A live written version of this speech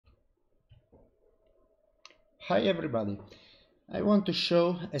Hi everybody, I want to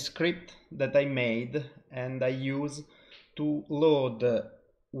show a script that I made and I use to load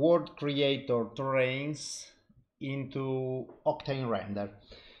world creator terrains into Octane Render.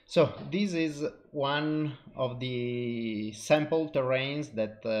 So this is one of the sample terrains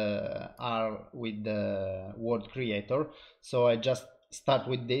that are with the world creator. So I just start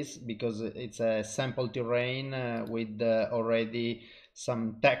with this because it's a sample terrain with already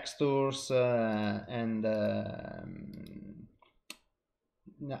some textures and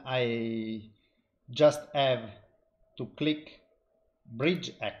I just have to click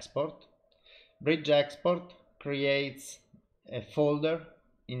bridge export. Bridge export creates a folder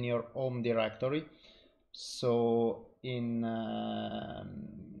in your home directory. So in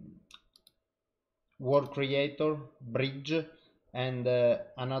world creator bridge and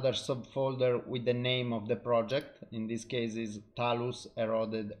another subfolder with the name of the project, in this case is Talus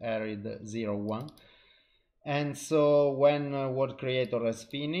Eroded Arid 01. And so when world creator has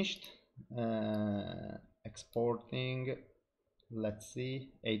finished exporting, let's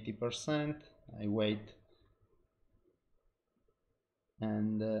see, 80%, I wait,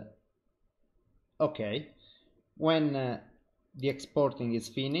 and okay, when the exporting is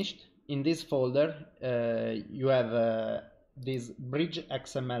finished, in this folder you have this bridge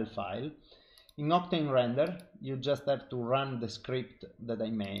XML file. In Octane Render you just have to run the script that I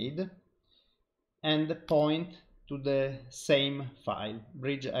made and point to the same file,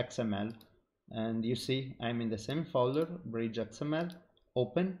 bridge XML, and you see I'm in the same folder, bridge XML,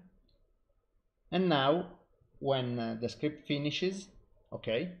 open. And now when the script finishes,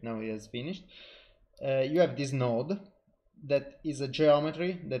 okay, now it has finished, you have this node that is a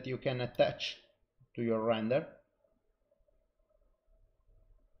geometry that you can attach to your render.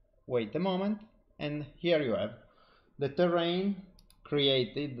 Wait a moment, and here you have the terrain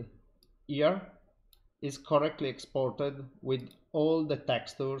created here is correctly exported with all the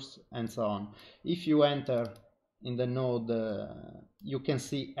textures and so on. If you enter in the node, you can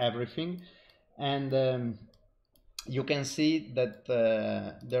see everything, and you can see that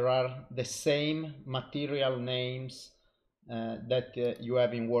there are the same material names that you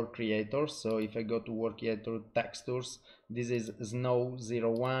have in world creator. So if I go to world creator textures, this is snow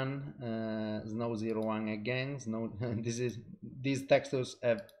 01, snow 01 again, snow these textures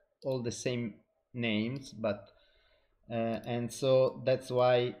have all the same names, but and so that's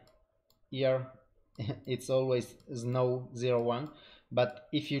why here it's always snow 01, but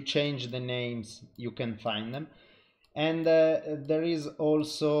if you change the names you can find them. And there is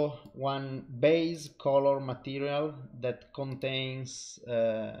also one base color material that contains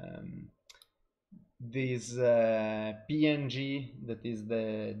this PNG, that is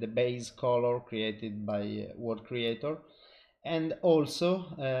the base color created by world creator. And also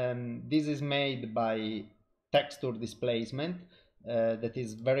this is made by texture displacement that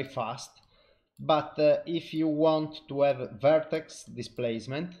is very fast, but if you want to have vertex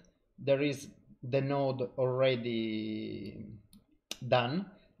displacement, there is the node already done,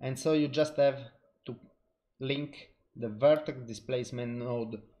 and so you just have to link the vertex displacement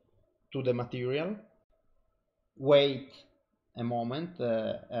node to the material, wait a moment,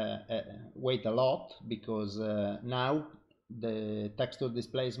 wait a lot, because now the texture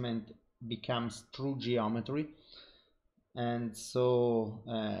displacement becomes true geometry, and so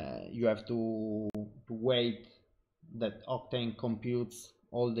you have to wait that Octane computes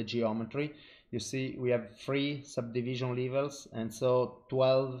all the geometry. You see we have 3 subdivision levels, and so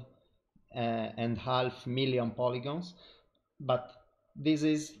 12.5 million polygons, but this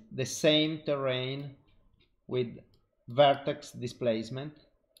is the same terrain with vertex displacement.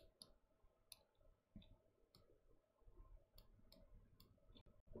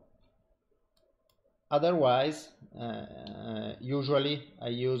 Otherwise, usually I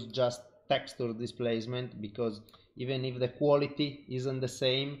use just texture displacement, because even if the quality isn't the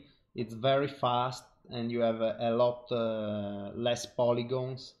same, it's very fast and you have a lot less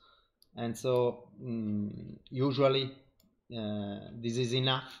polygons, and so usually this is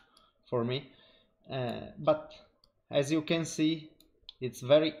enough for me. But as you can see, it's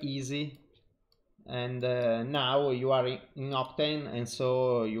very easy, and now you are in Octane, and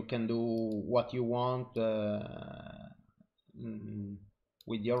so you can do what you want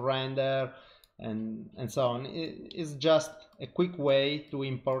with your render and so on. It's just a quick way to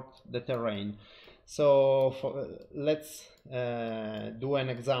import the terrain. So let's do an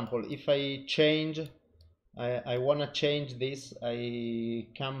example. If I change, I want to change this, I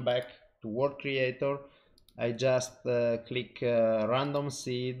come back to world creator, I just click random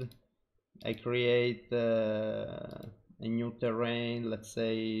seed, I create a new terrain, let's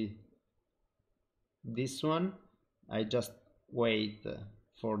say this one. I just wait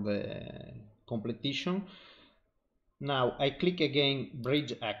for the completion. Now I click again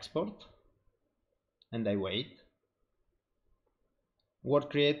bridge export and I wait.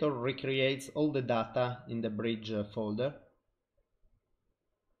 World Creator recreates all the data in the bridge folder.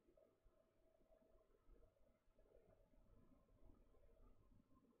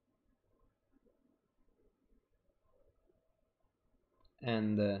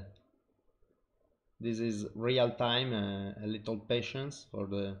 And this is real time, a little patience for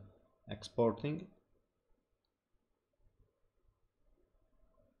the exporting.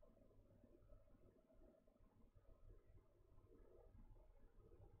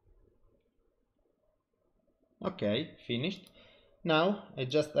 Okay, finished. Now I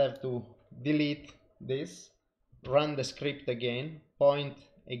just have to delete this, run the script again, point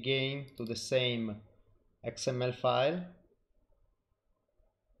again to the same XML file,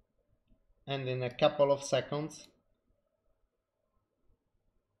 and in a couple of seconds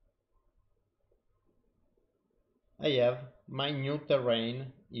I have my new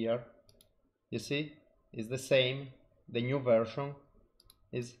terrain here. You see, it's the same, the new version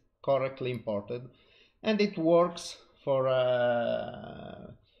is correctly imported, and it works for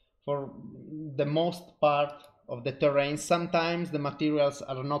the most part of the terrain. Sometimes the materials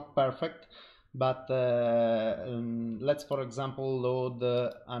are not perfect, but let's for example load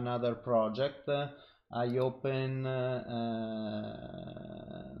another project. I open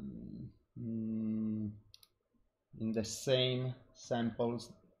in the same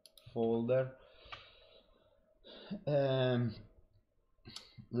samples folder.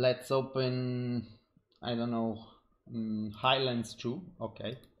 Let's open, I don't know, Highlands 2.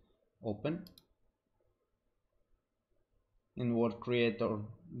 Okay, open. In World Creator,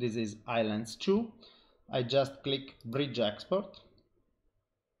 this is Highlands 2. I just click bridge export.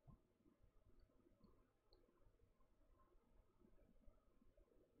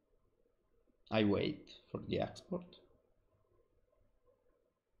 I wait for the export.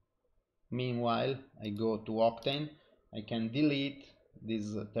 Meanwhile, I go to Octane. I can delete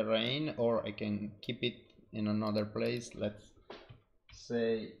this terrain, or I can keep it in another place. Let's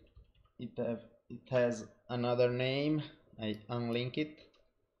say it has another name. I unlink it.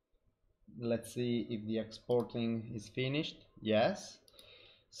 Let's see if the exporting is finished. Yes.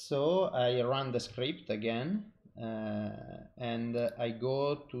 So I run the script again, and I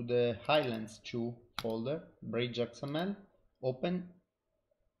go to the Highlands 2 folder, bridge XML, open,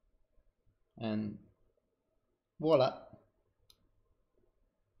 and voila.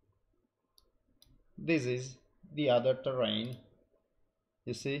 This is the other terrain.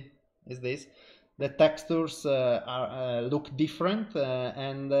 You see, is this? The textures look different,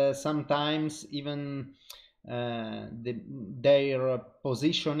 and sometimes even their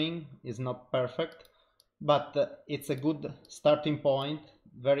positioning is not perfect, but it's a good starting point,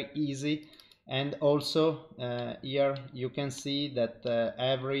 very easy. And also here you can see that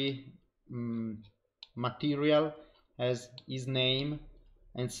every material has his name,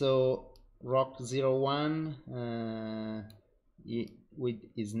 and so rock 01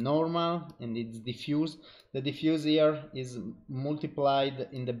 is normal, and it's diffuse. The diffuse here is multiplied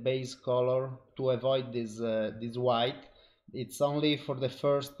in the base color to avoid this white. It's only for the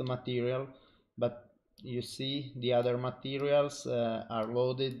first material, but you see the other materials are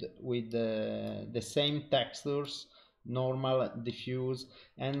loaded with the same textures, normal, diffuse,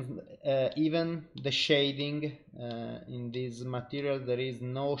 and even the shading. In this material there is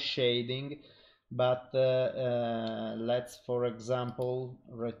no shading, but let's for example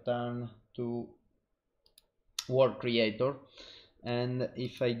return to World Creator, and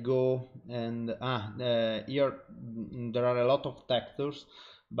if I go and here there are a lot of textures,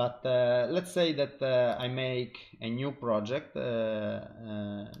 but let's say that I make a new project.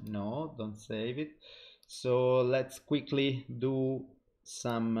 No, don't save it. So let's quickly do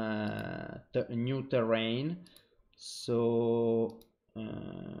some new terrain. So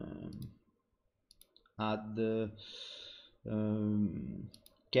add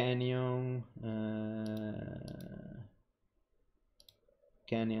canyon,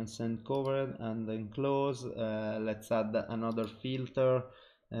 canyons and covered and enclosed. Let's add another filter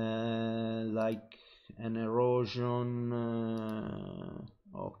like an erosion.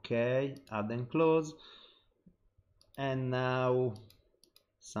 Okay, add enclose, and now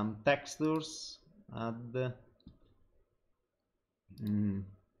some textures. Add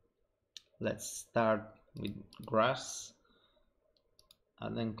let's start with grass.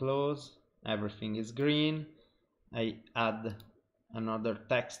 Add enclose, everything is green. I add another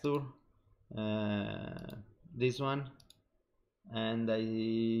texture, this one, and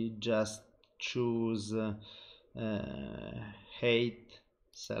I just choose height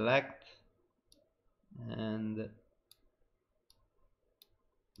select, and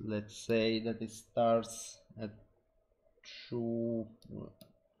let's say that it starts at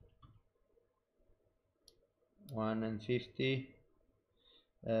 150,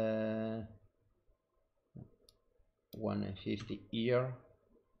 150 here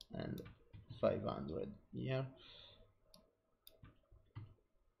and 500 here.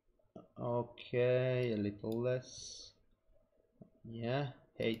 Okay, a little less. Yeah,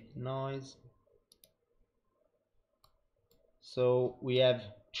 height noise. So we have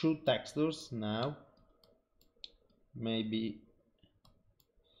two textures now, maybe,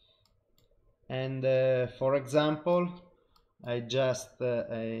 and for example, I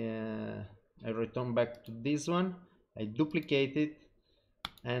return back to this one. I duplicate it,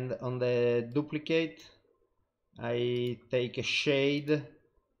 and on the duplicate I take a shade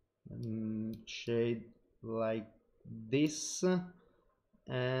like this,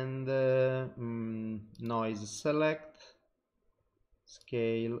 and noise select,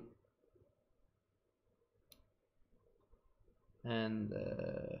 scale, and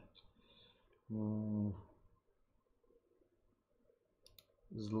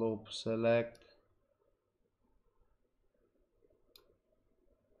slope select.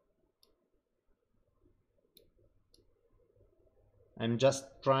 I'm just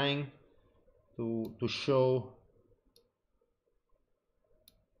trying to show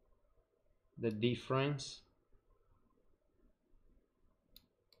the difference.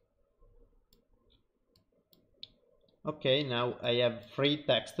 Okay, now I have three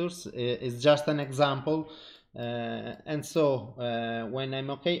textures. It's just an example, and so when I'm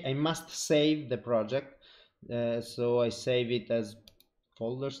okay, I must save the project. So I save it as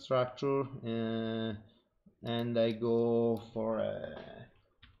folder structure, and I go for a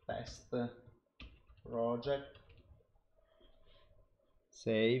test project,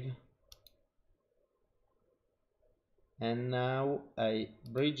 save, and now I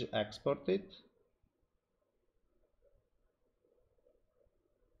bridge export it.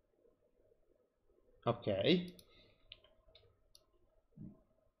 Okay,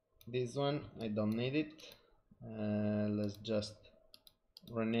 this one I don't need it. Let's just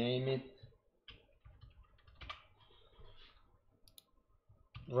rename it,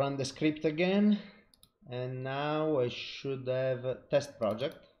 run the script again, and now I should have a test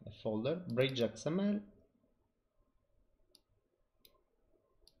project, a folder, bridge XML,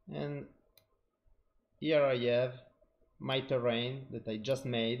 and here I have my terrain that I just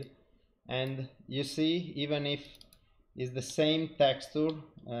made. And you see, even if it's the same texture,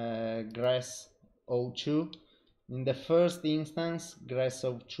 grass 02, in the first instance grass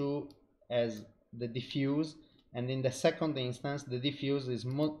 02 has the diffuse, and in the second instance the diffuse is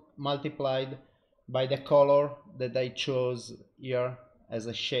multiplied by the color that I chose here as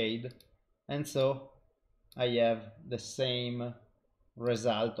a shade, and so I have the same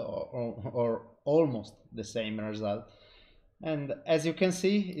result, or almost the same result. And as you can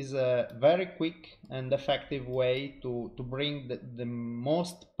see, is a very quick and effective way to bring the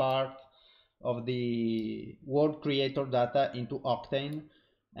most part of the world creator data into Octane,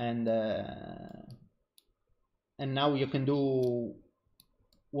 and now you can do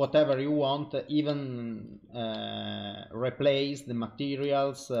whatever you want, even replace the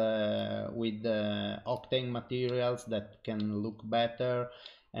materials with Octane materials that can look better.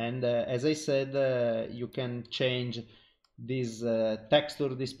 And as I said, you can change this texture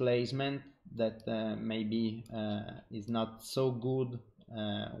displacement that maybe is not so good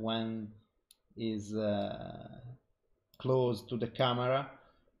when is close to the camera,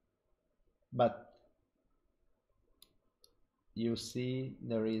 but you see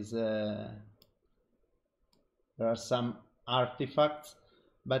there are some artifacts,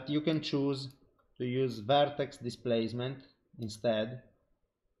 but you can choose to use vertex displacement instead,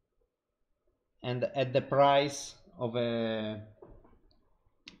 and at the price of a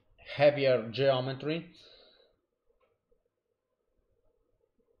heavier geometry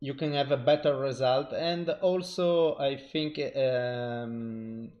you can have a better result. And also I think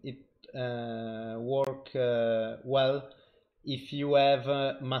it work well if you have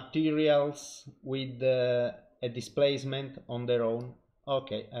materials with a displacement on their own.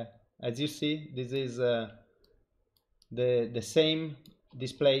 Okay, as you see, this is the same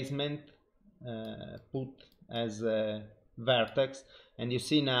displacement put as a vertex, and you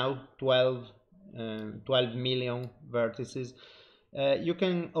see now 12 million vertices. You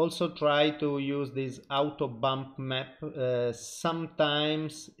can also try to use this auto bump map.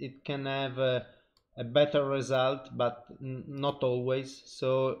 Sometimes it can have a better result, but not always,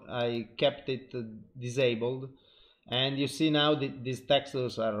 so I kept it disabled. And you see now these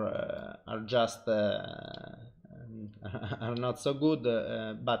textures are just are not so good,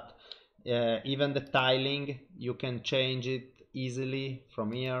 but even the tiling, you can change it easily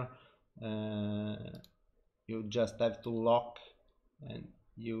from here. You just have to lock, and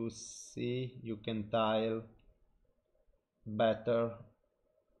you see you can tile better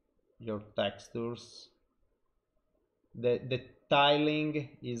your textures. The tiling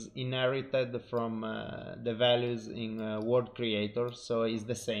is inherited from the values in Word Creator, so it's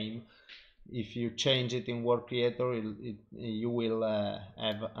the same. If you change it in Word Creator, you will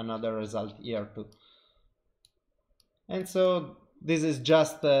have another result here too. And so this is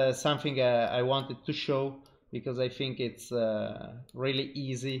just something I wanted to show, because I think it's really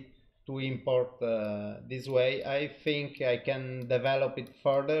easy to import this way. I think I can develop it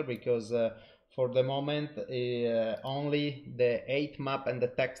further, because for the moment only the heightmap and the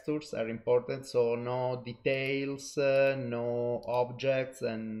textures are important, so no details, no objects,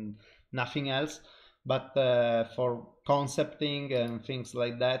 and nothing else. But for concepting and things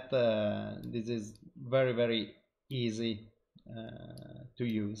like that, this is very easy to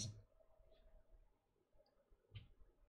use.